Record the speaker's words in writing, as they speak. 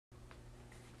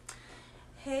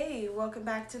Hey, welcome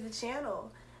back to the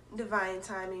channel. Divine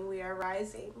Timing, we are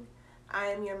rising. I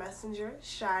am your messenger,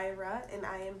 Shira, and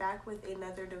I am back with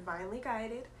another divinely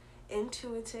guided,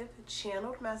 intuitive,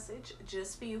 channeled message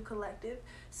just for you, collective.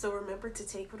 So remember to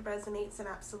take what resonates and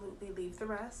absolutely leave the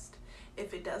rest.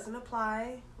 If it doesn't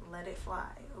apply, let it fly,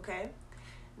 okay?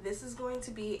 This is going to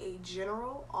be a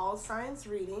general all signs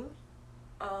reading.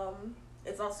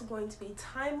 It's also going to be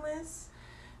timeless.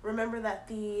 Remember that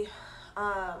the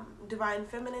divine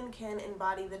feminine can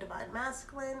embody the divine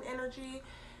masculine energy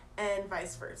and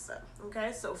vice versa.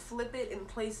 Okay, so flip it and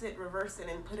place it, reverse it,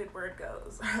 and put it where it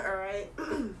goes. All right.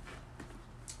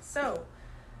 So,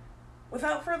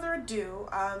 without further ado,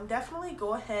 definitely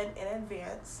go ahead and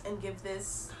advance and give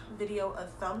this video a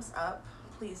thumbs up,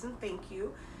 please and thank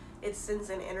you. It sends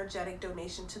an energetic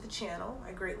donation to the channel.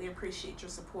 I greatly appreciate your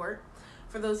support.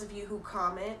 For those of you who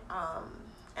comment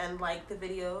and like the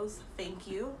videos, thank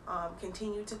you.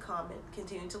 Continue to comment,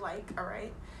 continue to like, all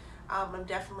right? I'm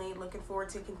definitely looking forward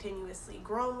to continuously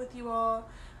growing with you all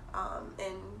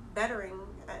and bettering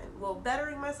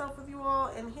myself with you all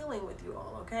and healing with you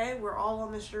all, okay? We're all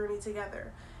on this journey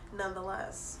together,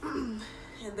 nonetheless. And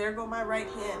there go my right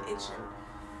hand itching.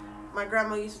 My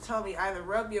grandma used to tell me either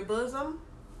rub your bosom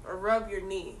or rub your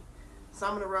knee. So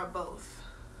I'm gonna rub both.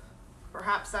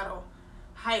 Perhaps that'll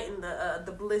heighten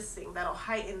the blissing, that'll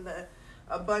heighten the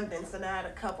abundance, and add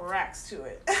a couple racks to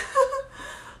it.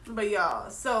 But y'all,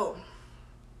 so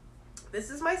this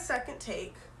is my second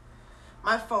take.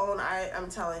 My phone, I'm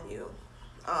telling you,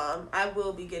 I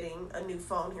will be getting a new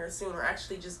phone here soon, or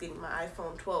actually just getting my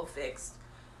iPhone 12 fixed.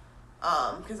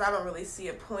 Because I don't really see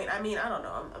a point. I mean, I don't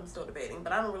know, I'm still debating,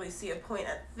 but I don't really see a point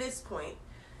at this point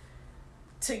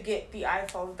to get the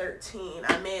iPhone 13.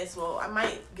 I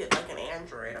might get like an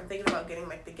Android. I'm thinking about getting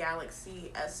like the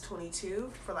Galaxy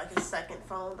S22 for like a second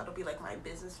phone. That'll be like my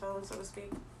business phone, so to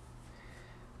speak.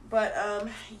 But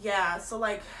yeah, so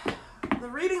like the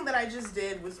reading that I just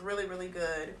did was really, really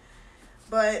good.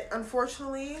 But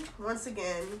unfortunately, once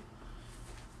again,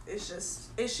 it's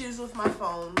just issues with my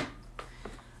phone.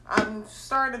 I'm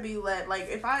starting to be led, like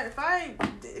if I like,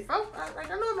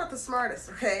 I know I'm not the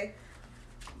smartest, okay?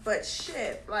 But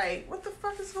shit, like, what the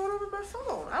fuck is going on with my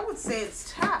phone? I would say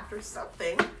it's tapped or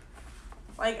something.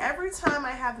 Like, every time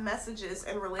I have messages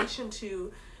in relation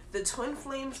to the twin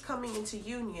flames coming into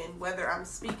union, whether I'm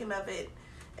speaking of it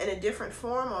in a different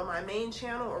form on my main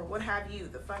channel or what have you,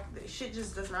 the shit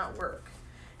just does not work.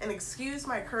 And excuse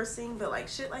my cursing, but like,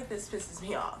 shit like this pisses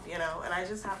me off, you know? And I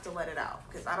just have to let it out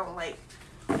because I don't like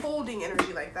holding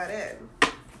energy like that in.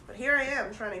 But here I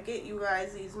am trying to get you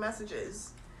guys these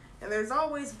messages. And there's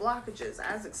always blockages,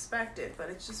 as expected, but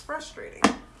it's just frustrating.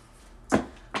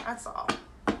 That's all.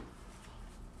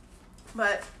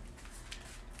 But,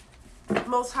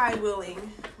 most high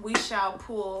willing, we shall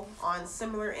pull on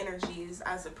similar energies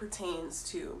as it pertains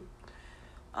to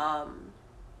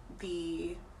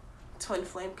the twin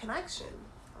flame connection,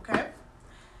 okay?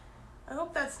 I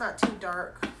hope that's not too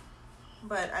dark,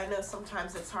 but I know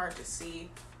sometimes it's hard to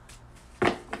see.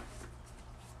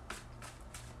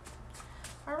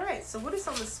 All right, so what is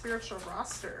on the spiritual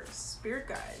roster? Spirit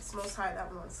guides, Most High, that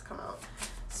one wants to come out.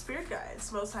 Spirit guides,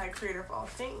 Most High, creator of all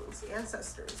things,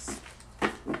 ancestors.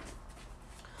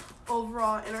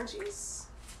 Overall energies.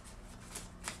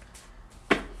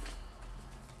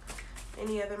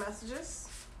 Any other messages?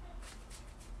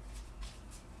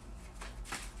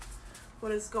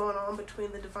 What is going on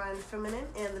between the divine feminine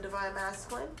and the divine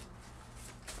masculine?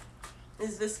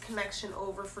 Is this connection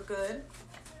over for good?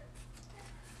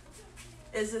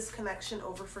 Is this connection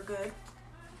over for good?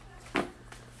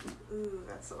 Ooh,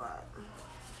 that's a lot.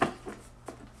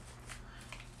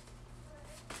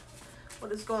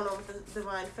 What is going on with the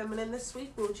divine feminine this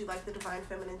week? What would you like the divine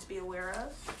feminine to be aware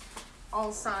of?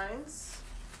 All signs.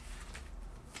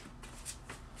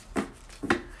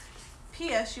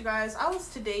 P.S. You guys, I was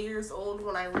today years old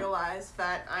when I realized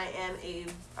that I am a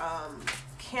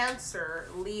Cancer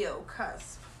Leo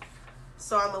cusp.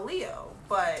 So I'm a Leo,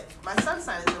 but my sun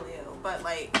sign is a Leo, but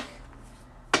like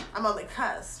I'm on the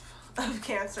cusp of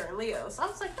Cancer and Leo. So I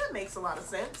was like, that makes a lot of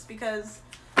sense because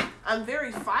I'm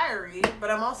very fiery,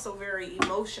 but I'm also very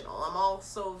emotional. I'm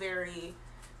also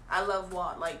I love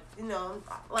water, like, you know,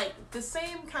 like the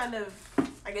same kind of,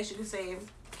 I guess you could say,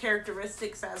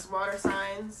 characteristics as water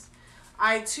signs.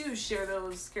 I too share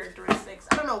those characteristics.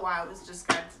 I don't know why I was just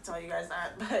going to tell you guys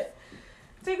that, but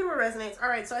take it where it resonates. All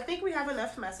right, so I think we have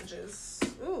enough messages.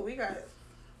 Ooh, we got it.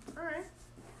 All right.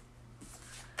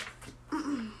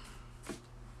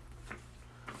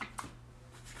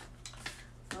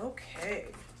 Okay.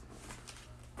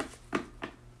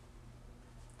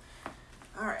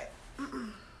 All right.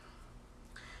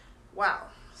 Wow.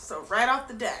 So right off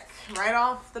the deck, right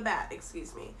off the bat,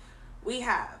 excuse me, we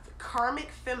have karmic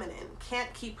feminine,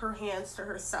 can't keep her hands to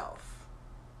herself.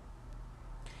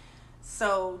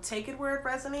 So take it where it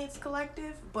resonates,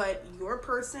 collective, but your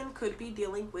person could be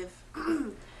dealing with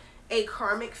a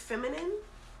karmic feminine,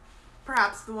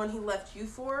 perhaps the one he left you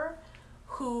for,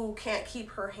 who can't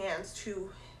keep her hands to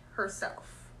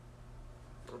herself.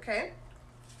 Okay?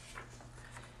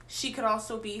 She could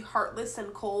also be heartless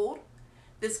and cold.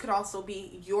 This could also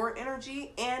be your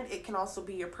energy, and it can also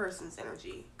be your person's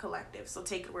energy, collective. So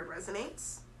take it where it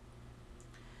resonates.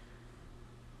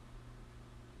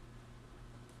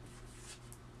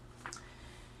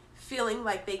 Feeling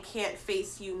like they can't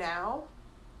face you now.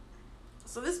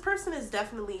 So this person is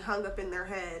definitely hung up in their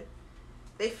head.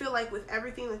 They feel like with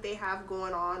everything that they have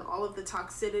going on, all of the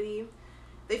toxicity,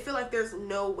 they feel like there's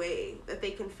no way that they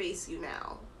can face you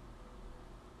now.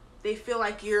 They feel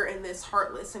like you're in this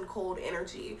heartless and cold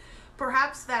energy.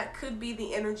 Perhaps that could be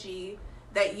the energy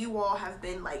that you all have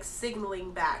been like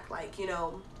signaling back. Like, you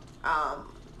know,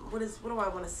 what do I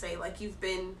want to say? Like you've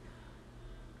been,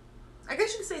 I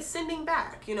guess you could say sending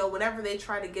back, you know, whenever they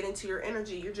try to get into your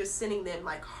energy, you're just sending them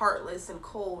like heartless and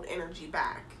cold energy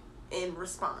back in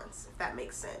response, if that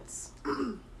makes sense.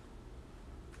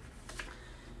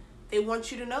 They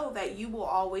want you to know that you will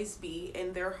always be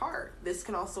in their heart. This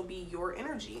can also be your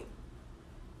energy.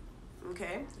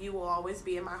 Okay? You will always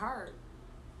be in my heart.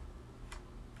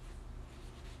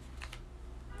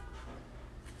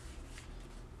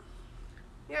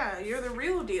 Yeah, you're the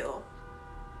real deal.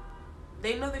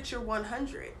 They know that you're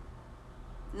 100.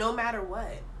 No matter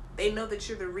what. They know that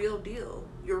you're the real deal.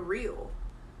 You're real.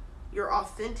 You're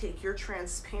authentic. You're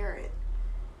transparent.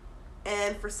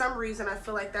 And for some reason, I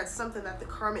feel like that's something that the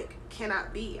karmic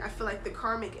cannot be. I feel like the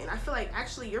karmic, and I feel like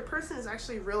actually your person is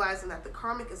actually realizing that the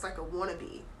karmic is like a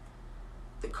wannabe.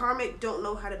 The karmic don't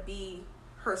know how to be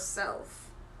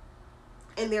herself.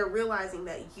 And they're realizing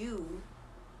that you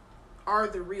are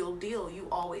the real deal. You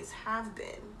always have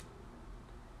been.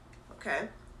 Okay?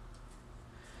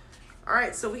 All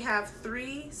right, so we have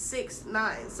 3, 6,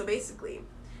 9. So basically,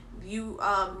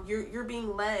 you're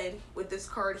being led with this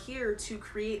card here to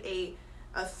create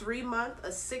a 3-month, a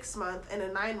 6-month, and a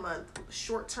 9-month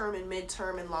short-term and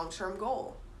mid-term and long-term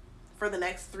goal for the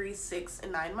next 3, 6,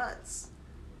 and 9 months.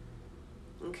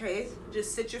 Okay,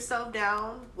 just sit yourself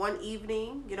down one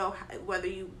evening, you know, whether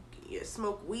you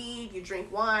smoke weed, you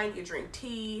drink wine, you drink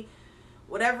tea,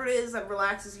 whatever it is that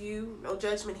relaxes you. No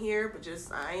judgment here, but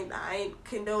just I ain't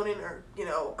condoning or, you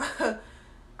know,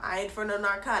 I ain't for no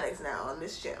narcotics now on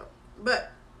this channel.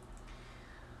 But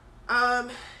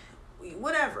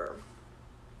whatever.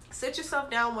 Sit yourself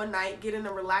down one night, get in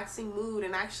a relaxing mood,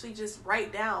 and actually just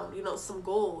write down, you know, some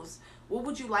goals. What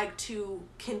would you like to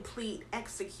complete,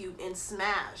 execute, and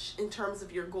smash in terms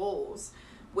of your goals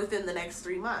within the next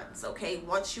 3 months? Okay,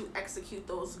 once you execute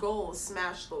those goals,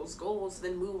 smash those goals,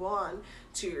 then move on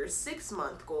to your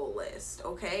 6-month goal list,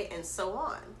 okay, and so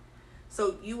on.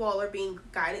 So you all are being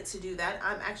guided to do that.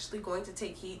 I'm actually going to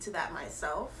take heed to that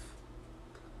myself.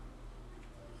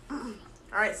 All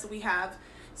right, so we have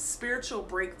spiritual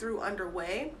breakthrough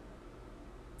underway.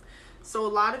 So a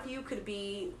lot of you could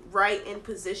be right in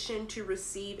position to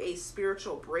receive a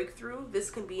spiritual breakthrough. This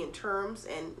can be in terms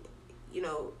and, you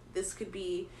know, this could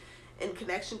be in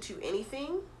connection to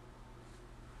anything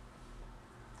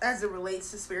as it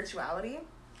relates to spirituality.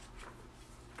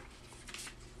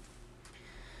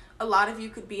 A lot of you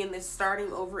could be in this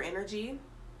starting over energy.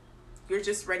 You're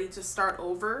just ready to start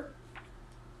over.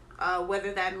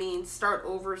 Whether that means start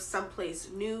over someplace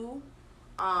new,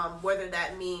 whether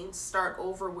that means start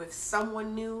over with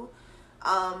someone new.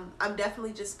 I'm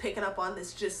definitely just picking up on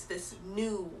this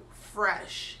new,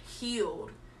 fresh, healed,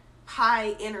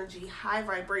 high energy, high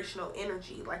vibrational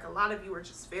energy. Like a lot of you are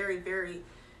just very, very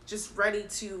just ready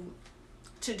to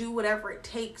do whatever it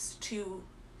takes to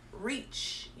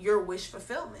reach your wish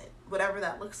fulfillment, whatever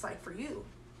that looks like for you.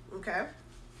 Okay?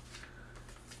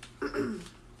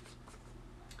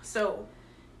 So,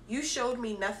 you showed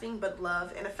me nothing but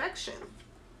love and affection.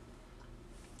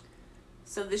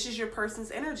 So this is your person's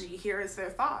energy. Here is their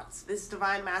thoughts. This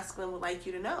divine masculine would like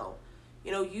you to know.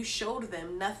 You know, you showed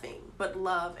them nothing but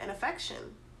love and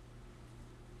affection.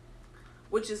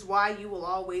 Which is why you will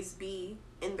always be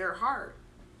in their heart.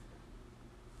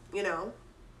 You know?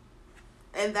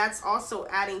 And that's also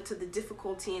adding to the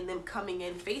difficulty in them coming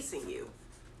in facing you.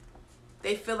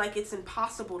 They feel like it's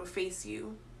impossible to face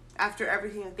you after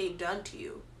everything that they've done to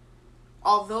you.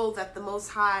 Although that the Most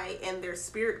High and their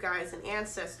spirit guides and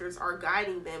ancestors are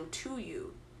guiding them to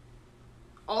you.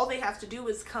 All they have to do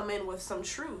is come in with some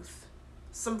truth,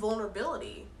 some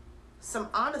vulnerability, some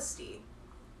honesty.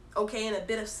 Okay, and a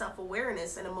bit of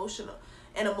self-awareness and emotional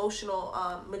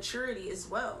maturity as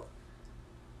well.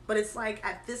 But it's like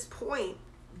at this point,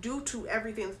 due to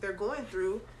everything that they're going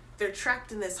through, they're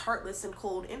trapped in this heartless and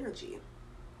cold energy.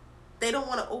 They don't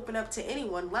want to open up to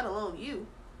anyone, let alone you,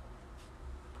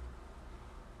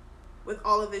 with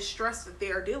all of this stress that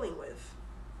they are dealing with.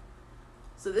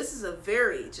 So this is a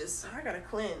very just, I gotta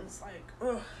cleanse, like,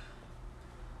 ugh.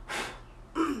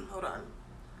 Hold on.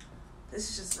 This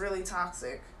is just really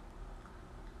toxic.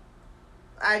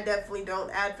 I definitely don't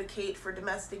advocate for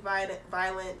domestic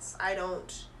violence. I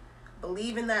don't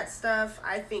believe in that stuff.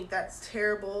 I think that's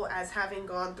terrible, as having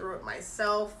gone through it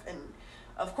myself. And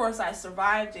of course I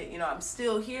survived it. You know, I'm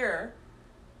still here,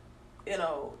 you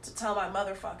know, to tell my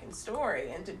motherfucking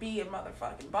story and to be a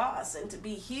motherfucking boss and to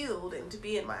be healed and to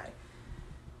be in my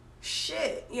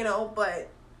shit, you know. But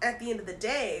at the end of the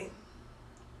day,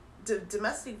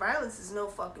 domestic violence is no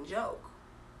fucking joke.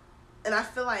 And I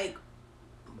feel like,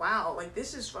 wow, like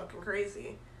this is fucking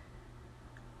crazy.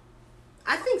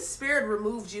 I think Spirit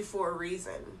removed you for a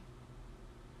reason.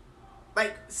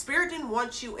 Like, Spirit didn't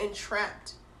want you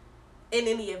entrapped in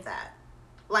any of that,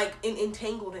 like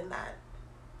entangled in that.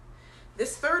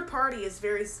 This third party is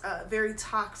very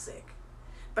toxic,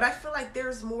 but I feel like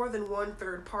there's more than one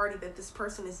third party that this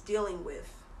person is dealing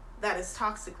with that is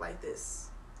toxic like this.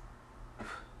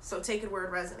 So take it where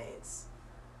it resonates.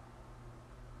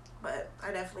 But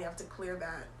I definitely have to clear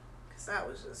that, because that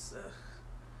was just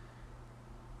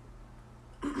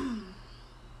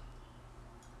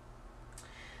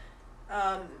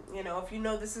you know, if you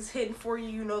know this is hidden for you,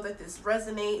 you know that this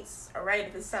resonates. All right,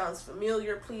 if it sounds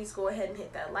familiar, please go ahead and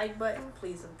hit that like button,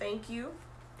 please and thank you.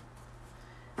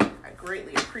 I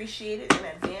greatly appreciate it in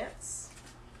advance.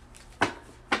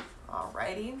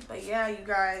 Alrighty, but yeah, you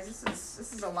guys,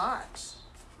 this is a lot.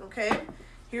 Okay,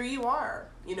 here you are.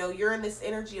 You know, you're in this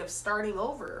energy of starting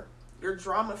over. You're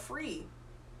drama free.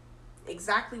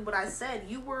 Exactly what I said.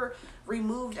 You were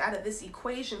removed out of this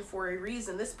equation for a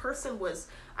reason. This person was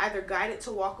either guided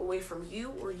to walk away from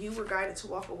you, or you were guided to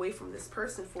walk away from this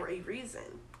person for a reason,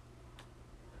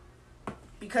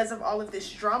 because of all of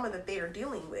this drama that they are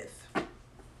dealing with.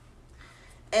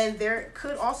 And there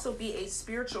could also be a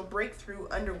spiritual breakthrough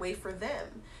underway for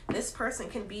them. This person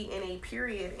can be in a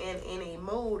period and in a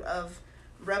mode of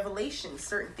revelation,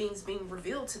 certain things being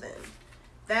revealed to them.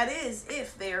 That is,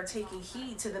 if they are taking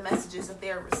heed to the messages that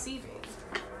they are receiving.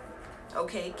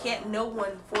 Okay, can't no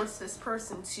one force this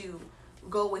person to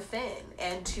go within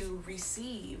and to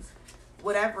receive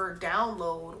whatever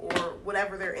download or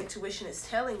whatever their intuition is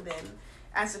telling them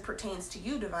as it pertains to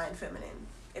you, Divine Feminine.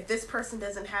 If this person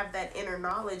doesn't have that inner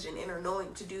knowledge and inner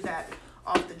knowing to do that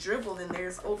off the dribble, then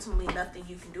there's ultimately nothing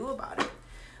you can do about it.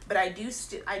 But I do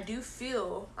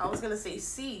feel, I was going to say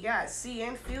see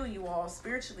and feel you all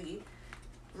spiritually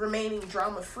remaining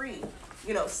drama free,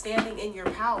 you know, standing in your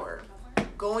power,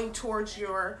 going towards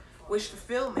your wish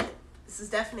fulfillment. This is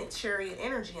definite Chariot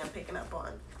energy I'm picking up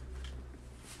on.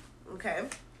 Okay,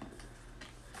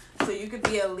 so you could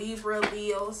be a Libra,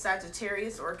 Leo,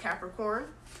 Sagittarius, or a Capricorn,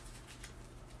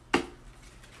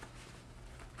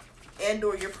 and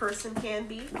or your person can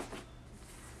be.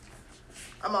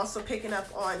 I'm also picking up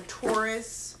on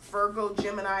Taurus, Virgo,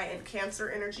 Gemini, and Cancer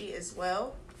energy as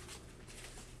well.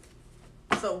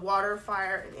 So water,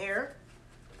 fire, and air.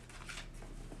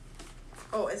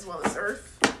 Oh, as well as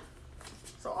earth.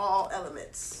 So all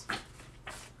elements.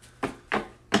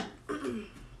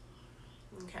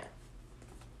 Okay.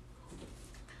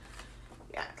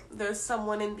 Yeah, there's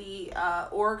someone in the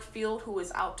auric field who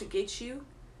is out to get you.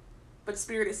 But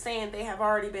Spirit is saying they have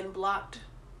already been blocked.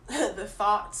 The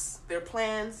thoughts, their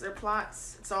plans, their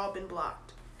plots, it's all been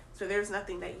blocked. So there's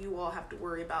nothing that you all have to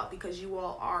worry about, because you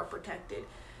all are protected.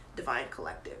 Divine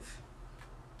Collective.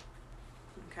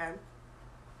 Okay.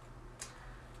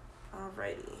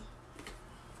 Alrighty.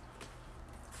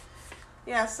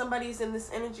 Yeah, somebody's in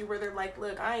this energy where they're like,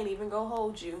 look, I ain't even gonna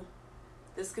hold you.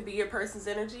 This could be your person's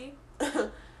energy.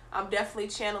 I'm definitely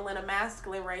channeling a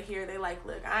masculine right here. They like,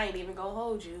 look, I ain't even gonna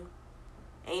hold you.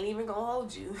 Ain't even gonna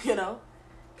hold you, you know?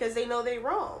 Because they know they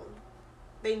wrong.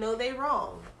 They know they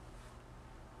wrong.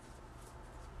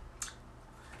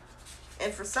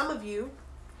 And for some of you,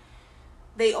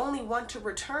 they only want to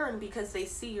return because they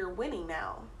see you're winning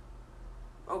now.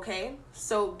 Okay?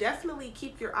 So definitely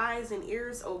keep your eyes and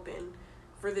ears open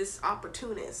for this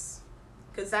opportunist,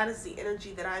 because that is the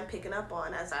energy that I'm picking up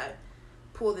on as I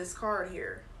pull this card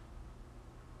here.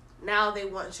 Now they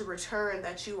want to return,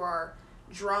 that you are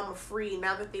drama free,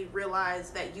 now that they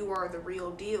realize that you are the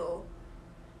real deal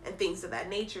and things of that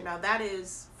nature. Now that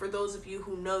is for those of you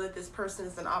who know that this person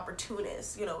is an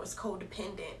opportunist, you know, is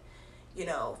codependent, you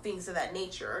know, things of that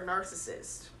nature. A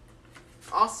narcissist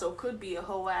also could be a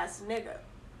whole ass nigga.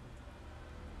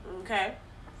 Okay?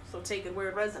 So take it where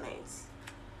it resonates.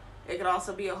 It could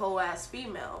also be a whole ass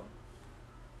female.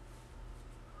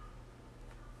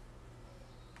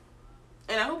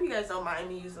 And I hope you guys don't mind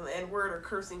me using the N-word or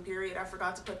cursing, period. I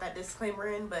forgot to put that disclaimer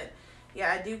in, but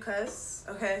yeah, I do cuss,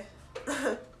 okay?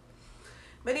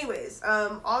 But anyways,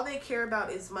 all they care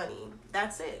about is money.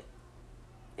 That's it.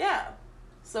 Yeah.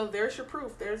 So there's your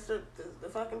proof. There's the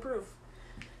fucking proof.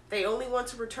 They only want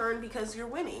to return because you're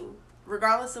winning,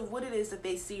 regardless of what it is that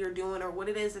they see you're doing or what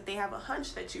it is that they have a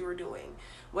hunch that you are doing.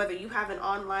 Whether you have an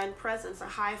online presence, a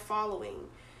high following.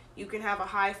 You can have a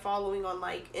high following on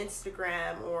like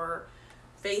Instagram or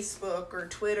Facebook or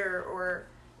Twitter or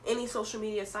any social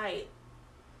media site.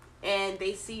 And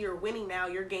they see you're winning now,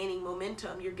 you're gaining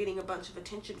momentum, you're getting a bunch of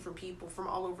attention from people from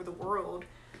all over the world.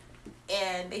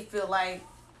 And they feel like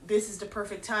this is the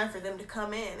perfect time for them to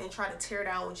come in and try to tear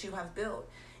down what you have built.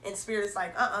 And Spirit is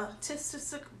like,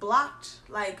 tisk, blocked,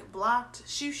 like blocked,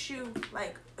 shoo,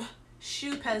 like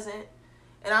shoo peasant.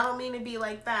 And I don't mean to be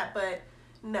like that, but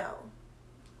no.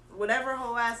 Whatever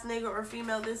whole ass nigga or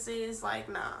female this is, like,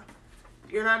 nah.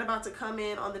 You're not about to come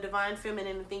in on the divine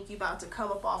feminine and think you about to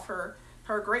come up off her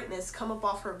greatness, come up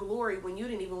off her glory when you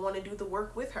didn't even want to do the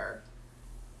work with her.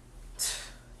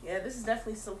 Yeah, this is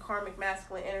definitely some karmic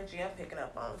masculine energy I'm picking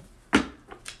up on.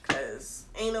 Because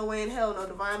ain't no way in hell no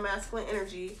divine masculine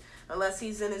energy, unless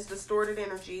he's in his distorted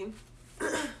energy,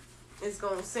 is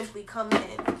going to simply come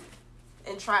in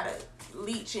and try to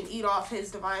leech and eat off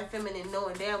his divine feminine,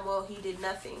 knowing damn well he did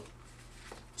nothing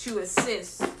to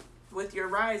assist with your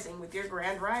rising, with your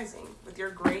grand rising, with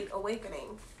your great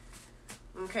awakening.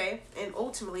 Okay? And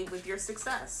ultimately with your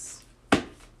success.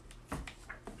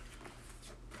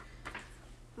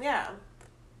 Yeah.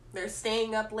 They're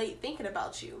staying up late thinking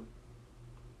about you.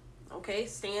 Okay?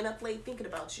 Staying up late thinking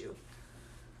about you.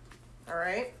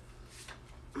 Alright?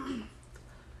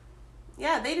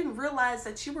 Yeah, they didn't realize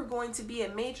that you were going to be a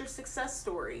major success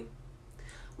story.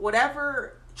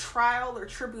 Whatever trial or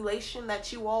tribulation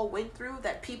that you all went through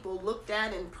that people looked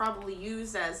at and probably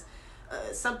used as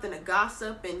something to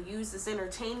gossip and use as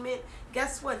entertainment,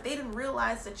 guess what? They didn't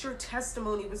realize that your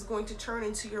testimony was going to turn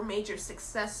into your major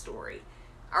success story.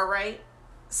 All right?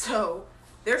 So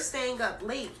they're staying up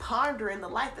late pondering the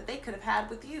life that they could have had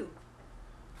with you.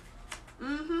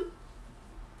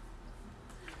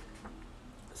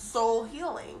 Soul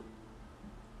healing.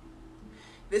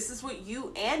 This is what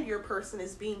you and your person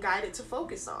is being guided to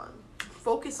focus on.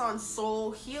 Focus on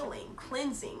soul healing,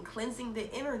 cleansing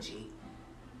the energy.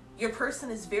 Your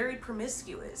person is very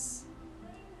promiscuous.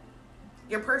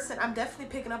 Your person, I'm definitely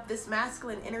picking up this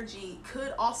masculine energy,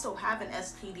 could also have an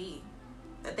STD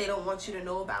that they don't want you to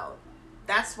know about.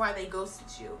 That's why they ghosted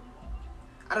you.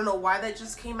 I don't know why that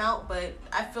just came out, but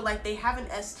I feel like they have an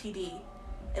STD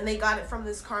and they got it from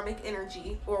this karmic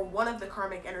energy or one of the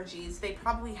karmic energies. They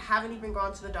probably haven't even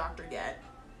gone to the doctor yet.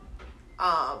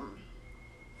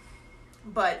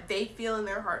 But they feel in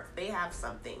their heart they have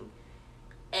something,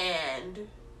 and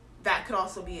that could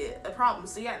also be a problem.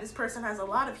 So yeah, this person has a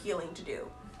lot of healing to do.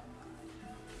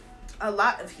 A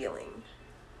lot of healing.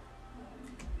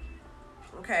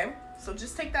 Okay? So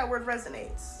just take that word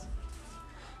resonates.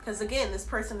 Because again, this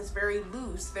person is very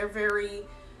loose. They're very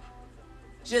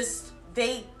just,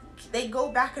 they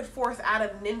go back and forth out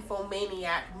of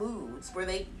nymphomaniac moods where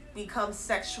they become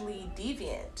sexually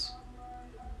deviant.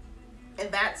 And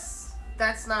that's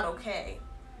not okay.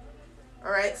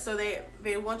 All right, so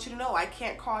they want you to know, I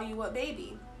can't call you up,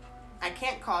 baby. I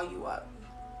can't call you up.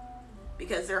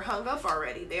 Because they're hung up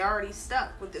already. They already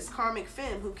stuck with this karmic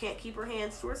femme who can't keep her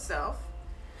hands to herself.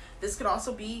 This could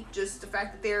also be just the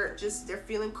fact that they're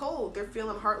feeling cold. They're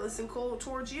feeling heartless and cold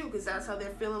towards you because that's how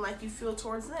they're feeling like you feel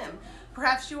towards them.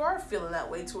 Perhaps you are feeling that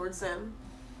way towards them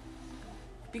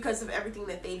because of everything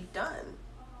that they've done.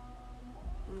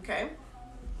 Okay?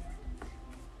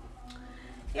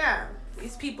 Yeah.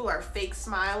 These people are fake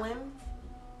smiling,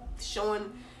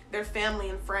 showing their family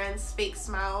and friends fake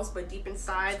smiles, but deep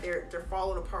inside they're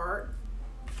falling apart.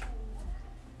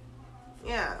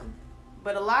 Yeah.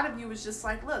 But a lot of you is just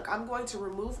like, look, I'm going to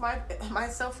remove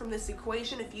myself from this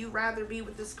equation. If you rather be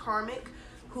with this karmic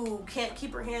who can't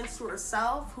keep her hands to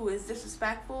herself, who is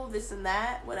disrespectful, this and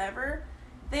that, whatever,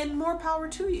 then more power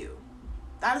to you.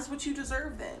 That is what you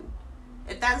deserve then.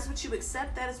 If that is what you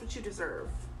accept, that is what you deserve.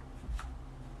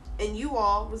 And you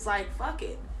all was like, fuck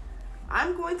it.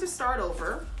 I'm going to start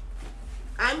over.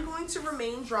 I'm going to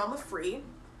remain drama-free.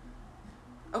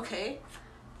 Okay?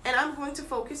 And I'm going to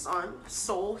focus on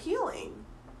soul healing.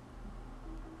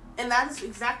 And that is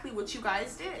exactly what you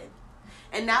guys did.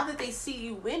 And now that they see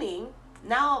you winning,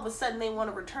 Now all of a sudden they want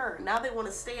to return. Now they want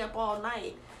to stay up all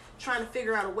night trying to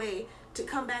figure out a way to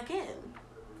come back in.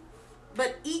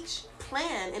 But each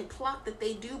plan and plot that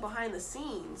they do behind the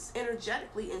scenes,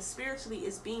 energetically and spiritually,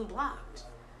 is being blocked.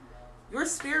 Your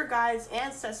spirit guides,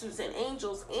 ancestors, and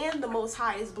angels, and the Most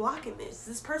High is blocking this.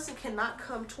 This person cannot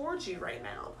come towards you right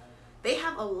now. They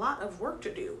have a lot of work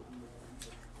to do.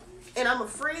 And I'm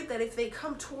afraid that if they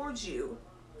come towards you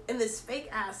in this fake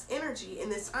ass energy, in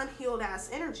this unhealed ass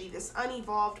energy, this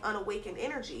unevolved, unawakened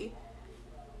energy,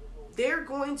 they're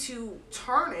going to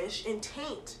tarnish and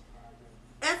taint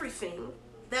everything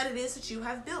that it is that you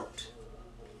have built.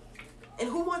 And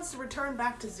who wants to return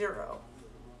back to zero?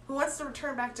 Who wants to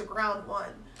return back to ground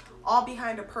one, all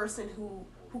behind a person who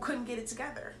couldn't get it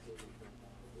together?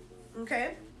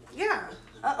 Okay? Yeah.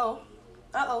 Uh-oh,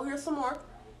 here's some more.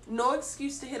 No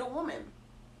excuse to hit a woman.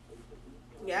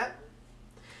 Yep.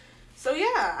 So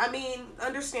yeah, I mean,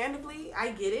 understandably,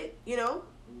 I get it, you know.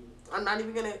 I'm not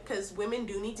even gonna, because women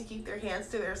do need to keep their hands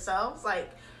to themselves.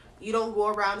 Like, you don't go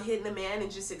around hitting a man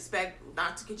and just expect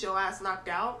not to get your ass knocked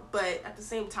out. But at the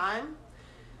same time,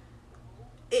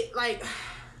 it like,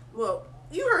 well,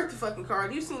 you heard the fucking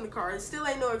card. You've seen the card. It still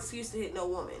ain't no excuse to hit no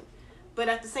woman. But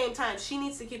at the same time, she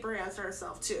needs to keep her hands to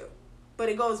herself too. But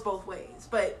it goes both ways.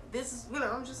 But this is, you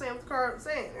know, I'm just saying what the card is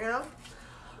saying, you know?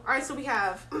 All right, so we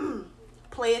have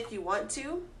play if you want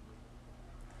to.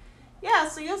 Yeah,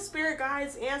 so your spirit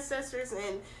guides, ancestors,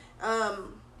 and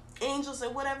angels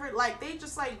and whatever, like, they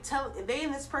just like they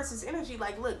in this person's energy,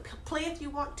 like, look, play if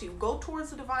you want to. Go towards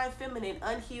the divine feminine,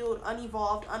 unhealed,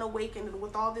 unevolved, unawakened, and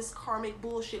with all this karmic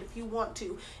bullshit if you want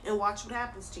to, and watch what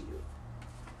happens to you.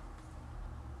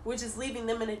 Which is leaving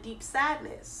them in a deep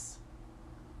sadness.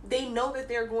 They know that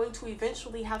they're going to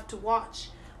eventually have to watch.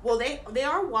 Well, they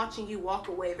are watching you walk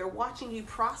away. They're watching you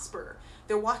prosper.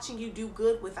 They're watching you do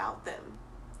good without them.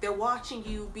 They're watching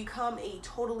you become a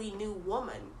totally new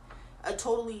woman, a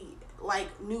totally,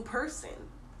 like, new person.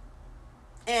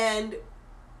 And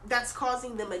that's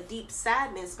causing them a deep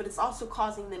sadness, but it's also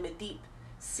causing them a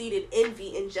deep-seated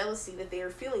envy and jealousy that they are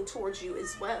feeling towards you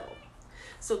as well.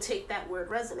 So take that where it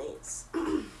resonates.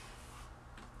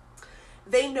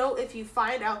 They know if you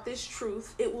find out this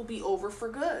truth, it will be over for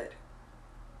good.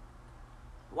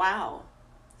 Wow.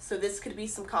 So this could be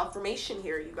some confirmation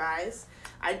here, you guys.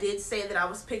 I did say that I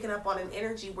was picking up on an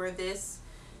energy where this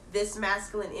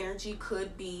masculine energy could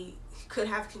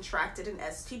have contracted an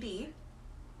STD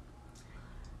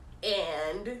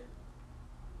and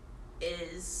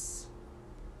is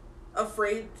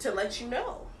afraid to let you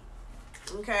know.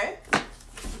 Okay?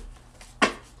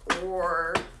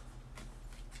 Or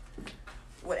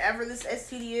whatever this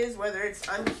STD is, whether it's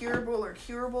uncurable or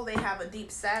curable, they have a deep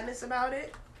sadness about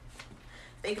it.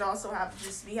 They can also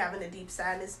just be having a deep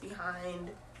sadness behind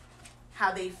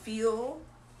how they feel,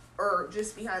 or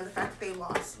just behind the fact that they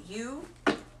lost you,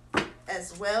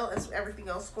 as well as everything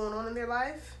else going on in their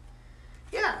life.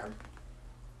 Yeah.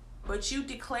 But you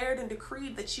declared and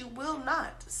decreed that you will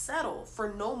not settle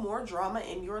for no more drama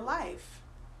in your life.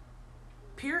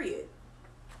 Period.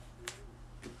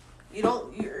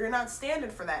 You're not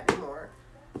standing for that anymore.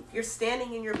 You're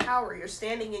standing in your power. You're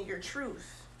standing in your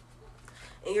truth.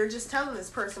 And you're just telling this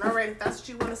person, all right, if that's what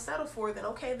you want to settle for, then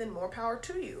okay, then more power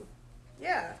to you.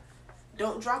 Yeah.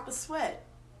 Don't drop a sweat.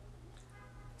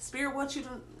 Spirit wants you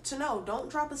to know,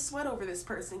 don't drop a sweat over this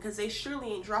person, because they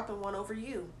surely ain't dropping one over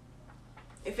you.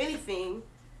 If anything,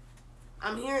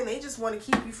 I'm hearing they just want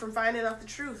to keep you from finding out the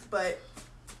truth. But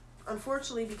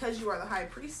unfortunately, because you are the high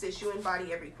priestess, you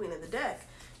embody every queen of the deck.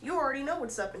 You already know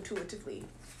what's up intuitively.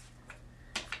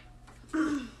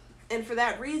 And for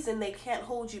that reason, they can't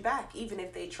hold you back, even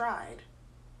if they tried.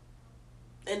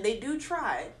 And they do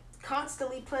try,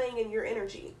 constantly playing in your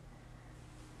energy.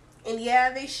 And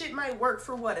yeah, they shit might work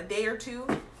for, what, a day or two?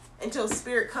 Until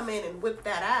spirit come in and whip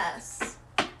that ass.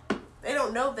 They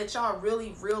don't know that y'all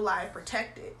really real life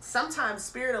protected. Sometimes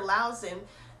spirit allows them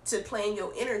to play in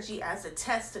your energy as a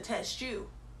test to test you.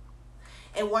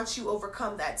 And once you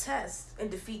overcome that test and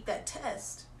defeat that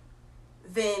test,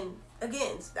 then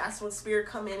again, that's when spirit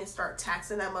come in and start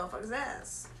taxing that motherfucker's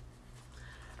ass.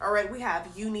 All right, we have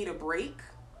you need a break.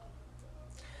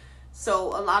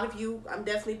 So a lot of you, I'm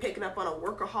definitely picking up on a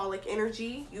workaholic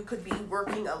energy. You could be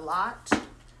working a lot.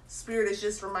 Spirit is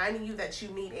just reminding you that you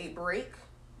need a break.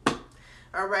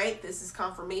 All right, this is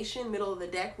confirmation. Middle of the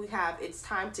deck, we have it's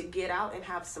time to get out and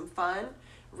have some fun.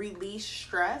 Release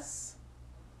stress.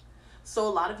 So a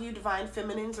lot of you divine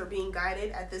feminines are being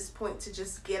guided at this point to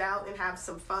just get out and have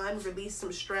some fun, release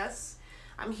some stress.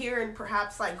 I'm hearing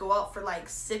perhaps like go out for like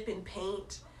sip and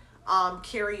paint,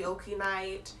 karaoke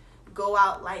night, go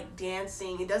out like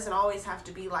dancing. It doesn't always have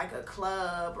to be like a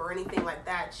club or anything like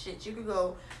that. Shit, you could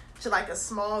go to like a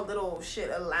small little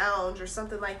a lounge or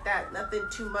something like that. Nothing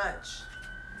too much.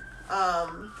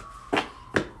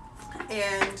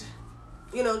 And,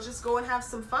 you know, just go and have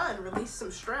some fun. Release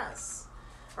some stress.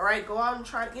 All right, go out and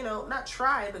try, you know, not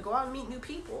try, but go out and meet new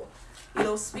people. You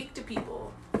know, speak to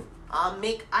people.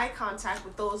 Make eye contact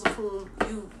with those of whom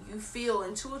you feel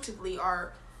intuitively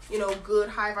are, you know, good,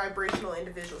 high vibrational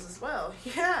individuals as well.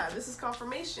 Yeah, this is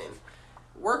confirmation.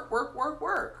 Work, work, work,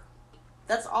 work.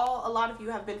 That's all a lot of you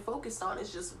have been focused on,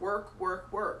 is just work,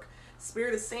 work, work.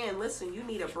 Spirit is saying, listen, you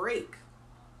need a break.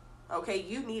 Okay,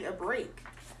 you need a break.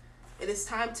 It is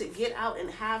time to get out and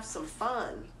have some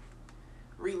fun.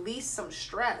 Release some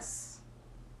stress.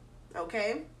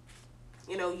 Okay?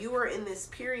 You know, you are in this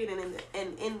period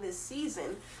and in this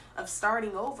season of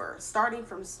starting over, starting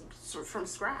from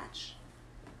scratch.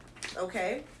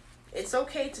 Okay? It's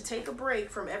okay to take a break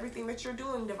from everything that you're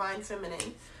doing, Divine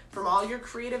Feminine, from all your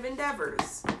creative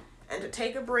endeavors, and to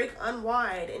take a break,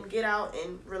 unwind, and get out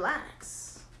and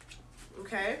relax.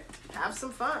 Okay? Have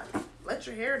some fun. Let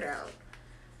your hair down.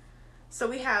 So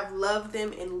we have love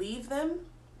them and leave them.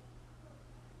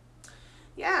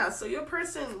 Yeah, so your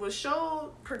person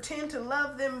will pretend to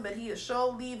love them, but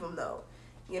he'll leave them though.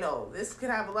 You know, this could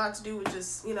have a lot to do with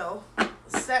just, you know,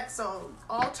 sex on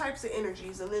all types of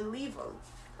energies and then leave them.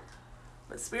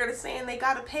 But Spirit is saying they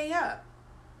got to pay up.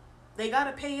 They got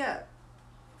to pay up.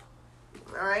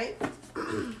 All right.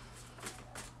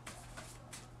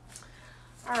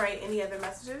 All right. Any other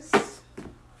messages?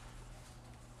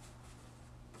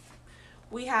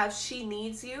 We have she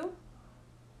needs you.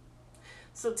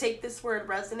 So take this where it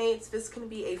resonates. This can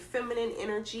be a feminine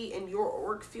energy in your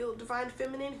auric field, Divine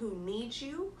Feminine, who needs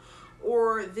you.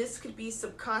 Or this could be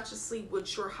subconsciously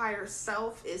what your higher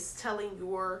self is telling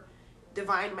your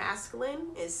Divine Masculine,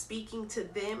 is speaking to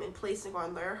them and placing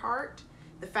on their heart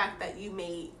the fact that you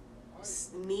may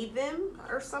need them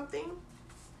or something.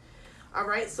 All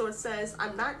right, so it says,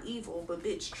 I'm not evil, but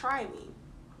bitch, try me.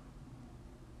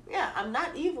 Yeah, I'm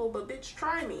not evil, but bitch,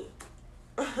 try me.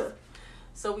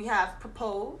 So we have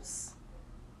propose.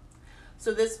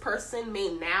 So this person may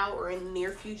now or in the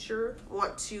near future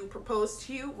want to propose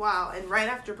to you. Wow, and right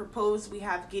after propose, we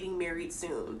have getting married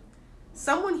soon.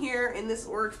 Someone here in this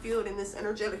auric field, in this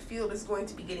energetic field, is going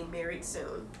to be getting married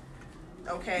soon.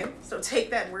 Okay, so take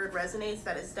that where it resonates.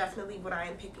 That is definitely what I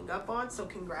am picking up on. So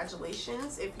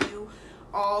congratulations if you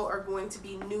all are going to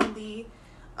be newly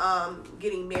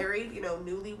getting married, you know,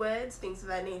 newlyweds, things of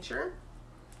that nature.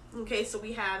 Okay, so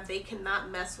we have they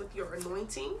cannot mess with your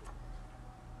anointing.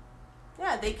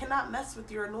 Yeah, they cannot mess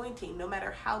with your anointing no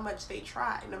matter how much they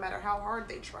try, no matter how hard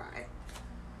they try.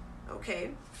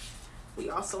 Okay, we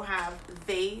also have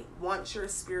they want your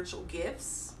spiritual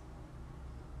gifts.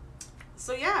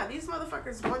 So yeah, these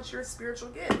motherfuckers want your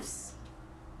spiritual gifts.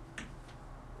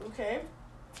 Okay.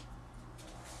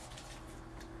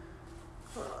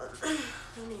 Hold on.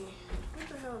 Let me, what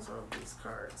the hell is wrong with these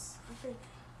cards? I think,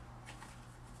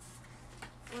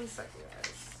 1 second,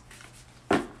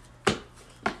 guys.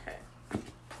 Okay.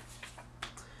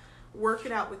 Work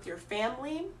it out with your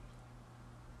family.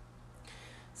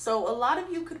 So a lot of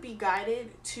you could be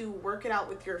guided to work it out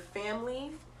with your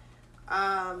family.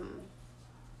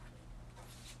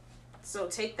 So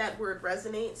take that where it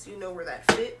resonates. You know where that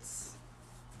fits.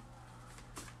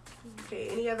 Okay,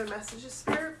 any other messages,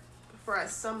 Spirit, before I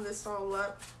sum this all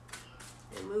up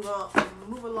and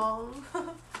move along?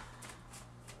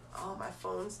 Oh, my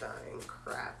phone's dying.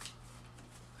 Crap.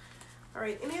 All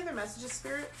right, any other messages,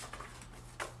 Spirit?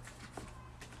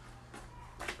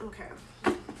 Okay,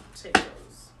 take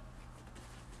those.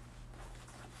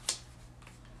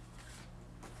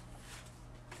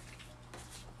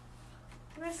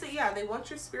 And I say, yeah, they want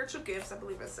your spiritual gifts. I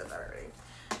believe I said that already.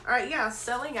 All right, yeah,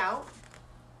 selling out.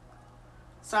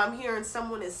 So I'm hearing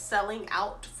someone is selling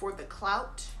out for the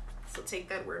clout. So take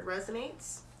that where it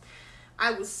resonates.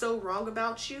 I was so wrong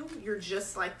about you. You're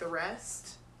just like the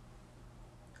rest.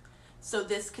 So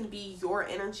this can be your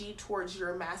energy towards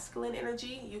your masculine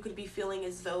energy. You could be feeling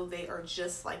as though they are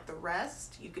just like the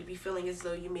rest. You could be feeling as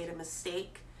though you made a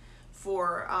mistake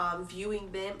for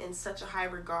viewing them in such a high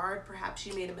regard. Perhaps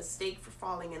you made a mistake for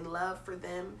falling in love for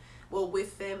them, well,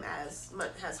 with them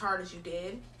as hard as you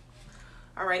did.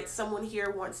 All right, someone here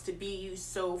wants to be you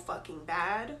so fucking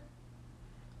bad.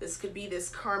 This could be this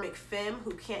karmic femme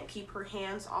who can't keep her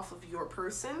hands off of your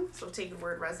person. So take it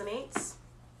where it resonates.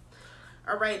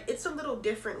 All right, it's a little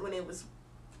different when it was,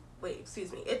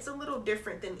 it's a little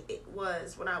different than it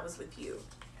was when I was with you.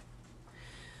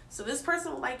 So this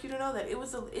person would like you to know that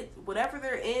whatever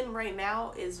they're in right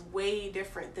now is way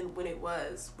different than what it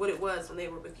was when they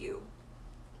were with you.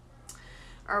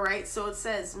 All right, so it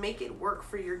says make it work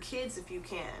for your kids if you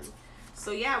can.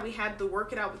 So yeah, we had to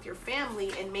work it out with your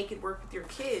family and make it work with your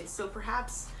kids. So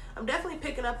perhaps I'm definitely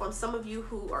picking up on some of you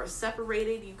who are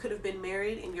separated. You could have been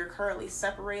married and you're currently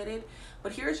separated.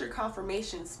 But here's your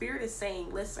confirmation. Spirit is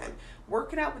saying, listen,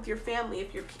 work it out with your family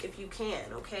if you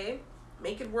can, okay?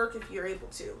 Make it work if you're able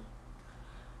to.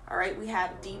 All right, we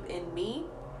have deep in me.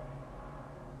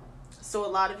 So a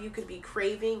lot of you could be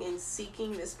craving and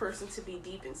seeking this person to be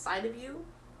deep inside of you.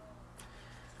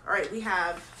 All right, we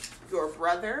have your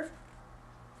brother.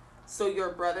 So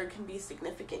your brother can be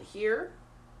significant here.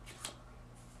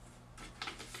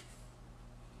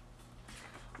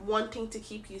 Wanting to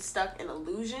keep you stuck in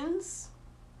illusions.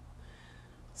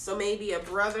 So maybe a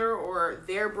brother or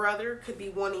their brother could be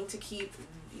wanting to keep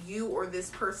you or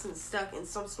this person stuck in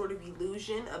some sort of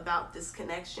illusion about this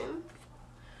connection.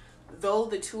 Though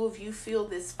the two of you feel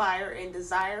this fire and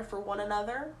desire for one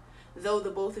another, though the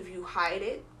both of you hide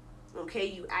it, okay,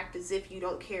 you act as if you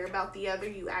don't care about the other.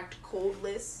 You act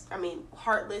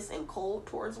heartless and cold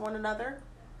towards one another.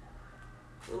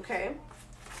 Okay.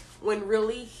 When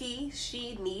really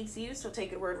she needs you. So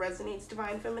take it where it resonates,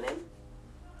 Divine Feminine.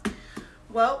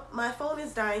 Well, my phone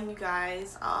is dying, you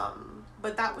guys.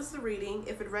 But that was the reading.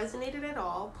 If it resonated at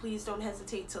all, please don't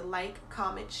hesitate to like,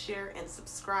 comment, share, and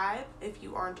subscribe if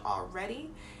you aren't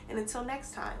already. And until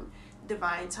next time,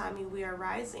 Divine Timing, we are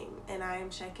rising. And I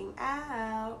am checking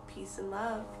out. Peace and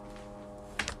love.